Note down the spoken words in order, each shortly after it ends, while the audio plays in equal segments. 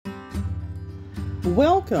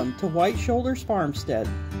Welcome to White Shoulders Farmstead.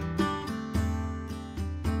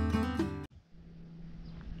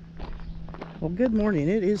 Well, good morning.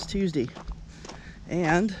 It is Tuesday,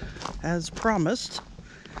 and as promised,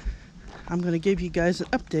 I'm going to give you guys an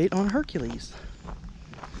update on Hercules.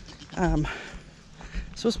 It's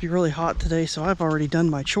supposed to be really hot today, so I've already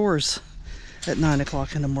done my chores at 9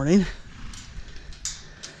 o'clock in the morning.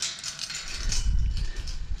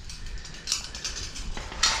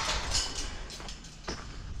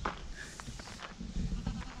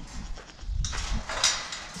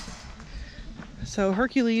 So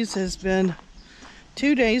Hercules has been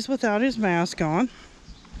 2 days without his mask on.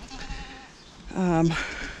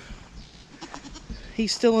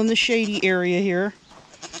 He's still in the shady area here,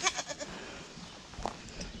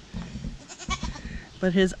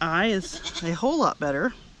 but his eye is a whole lot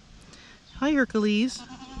better. Hi, Hercules.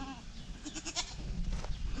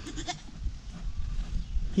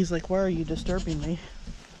 He's like, why are you disturbing me?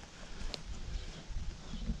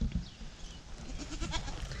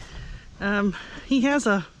 He has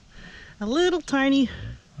a little tiny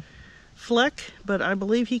fleck, but I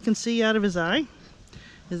believe he can see out of his eye.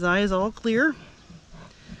 His eye is all clear.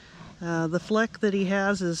 The fleck that he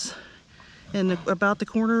has is in about the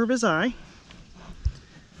corner of his eye.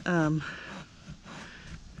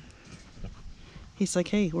 He's like,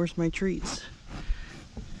 hey, where's my treats?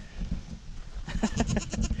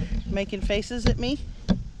 Making faces at me.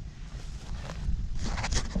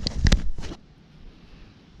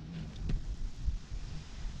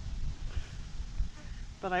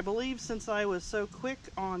 But I believe since I was so quick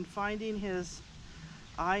on finding his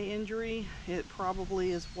eye injury, it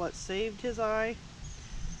probably is what saved his eye.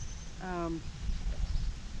 It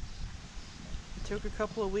took a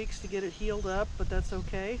couple of weeks to get it healed up, but that's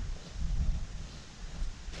okay.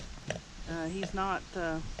 He's not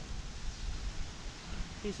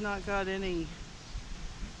got any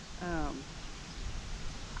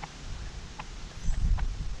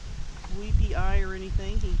weepy eye or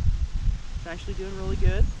anything. He's actually doing really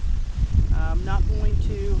good. I'm not going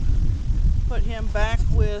to put him back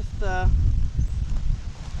with the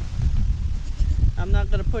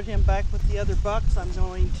other bucks. I'm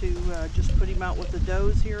going to just put him out with the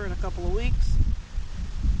does here in a couple of weeks.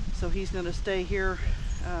 So he's going to stay here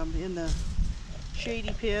in the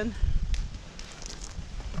shady pen.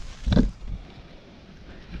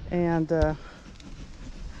 And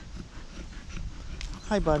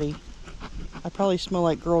hi, buddy. I probably smell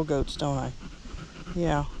like girl goats, don't I?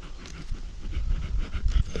 Yeah.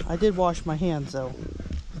 I did wash my hands, though.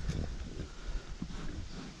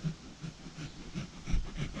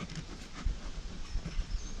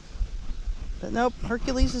 But nope,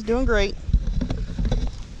 Hercules is doing great.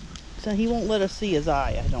 So he won't let us see his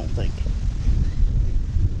eye, I don't think.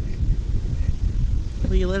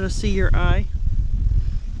 Will you let us see your eye?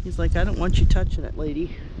 He's like, I don't want you touching it,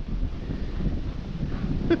 lady.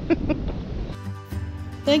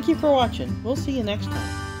 Thank you for watching. We'll see you next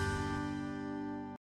time.